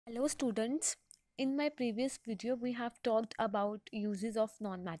Hello students, in my previous video we have talked about uses of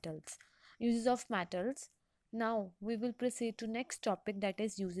non-metals, uses of metals. Now we will proceed to next topic, that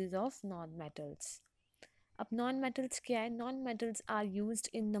is uses of non-metals. अब non-metals क्या है? Non-metals are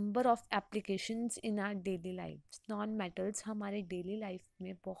used in number of applications in our daily lives. Non-metals हमारे daily life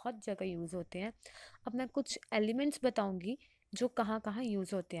में बहुत जगह use होते हैं. अब मैं कुछ elements बताऊंगी जो कहाँ कहाँ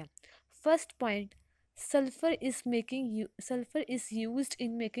यूज़ होते हैं. First point, sulfur is used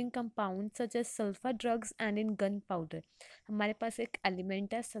in making compounds such as sulfur drugs and in gunpowder. हमारे पास एक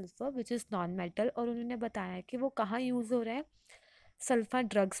एलिमेंट है sulphur which is non metal, और उन्होंने बताया है कि वो कहाँ यूज़ हो रहा है. सल्फर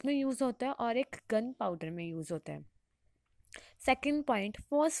ड्रग्स में यूज़ होता है और एक गन पाउडर में यूज़ होता है. Second point,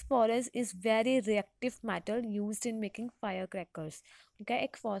 phosphorus is very reactive metal used in making fire crackers. ठीक है,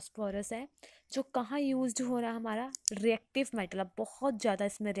 एक फॉस्फोरस है जो कहाँ यूज्ड हो रहा है, हमारा रिएक्टिव मेटल. अब बहुत ज़्यादा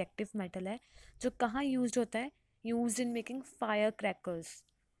इसमें रिएक्टिव मेटल है जो कहाँ यूज्ड होता है, used in making fire crackers.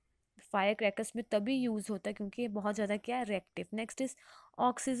 Fire crackers में तभी यूज़ होता है क्योंकि ये बहुत ज़्यादा क्या है, reactive. Next is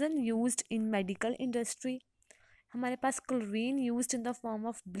oxygen used in medical industry. हमारे पास chlorine used in the form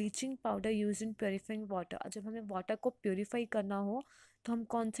of bleaching powder used in purifying water. जब हमें वाटर को प्योरीफाई करना हो तो हम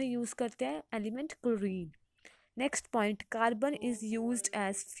कौन से यूज़ करते हैं, element chlorine. Next point, carbon is used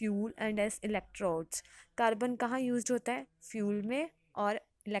as fuel and as electrodes. Carbon कहाँ यूज्ड होता है, फ्यूल में और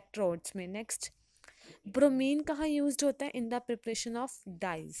इलेक्ट्रोड्स में. नेक्स्ट, ब्रोमीन कहाँ यूज्ड होता है, in the preparation of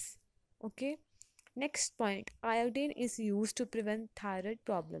dies. Okay. Next point, iodine is use to prevent thyroid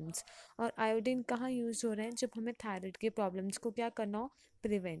problems. और आयोडीन कहाँ यूज हो रहे हैं, जब हमें थायराइड के प्रॉब्लम्स को क्या करना हो,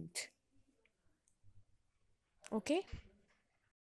 प्रिवेंट. ओके.